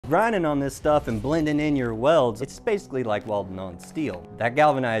grinding on this stuff and blending in your welds, it's basically like welding on steel. That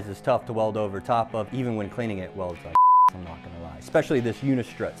galvanized is tough to weld over top of, even when cleaning it welds like I'm not gonna lie, especially this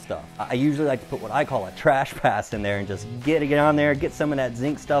unistrut stuff. I usually like to put what I call a trash pass in there and just get on there, get some of that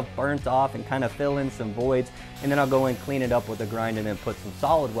zinc stuff burnt off and kind of fill in some voids, and then I'll go and clean it up with a grind and then put some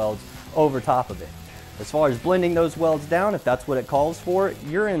solid welds over top of it. As far as blending those welds down, if that's what it calls for,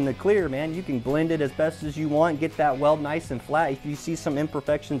 you're in the clear, man. You can blend it as best as you want, get that weld nice and flat. If you see some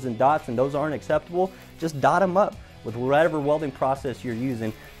imperfections and dots and those aren't acceptable, just dot them up with whatever welding process you're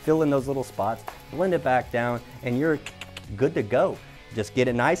using. Fill in those little spots, blend it back down, and you're good to go. Just get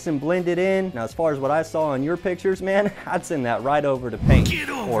it nice and blended in. Now, as far as what I saw in your pictures, man, I'd send that right over to paint. Get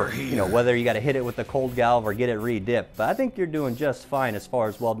over here. You know, whether you got to hit it with the cold galv or get it re-dipped. But I think you're doing just fine as far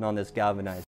as welding on this galvanized.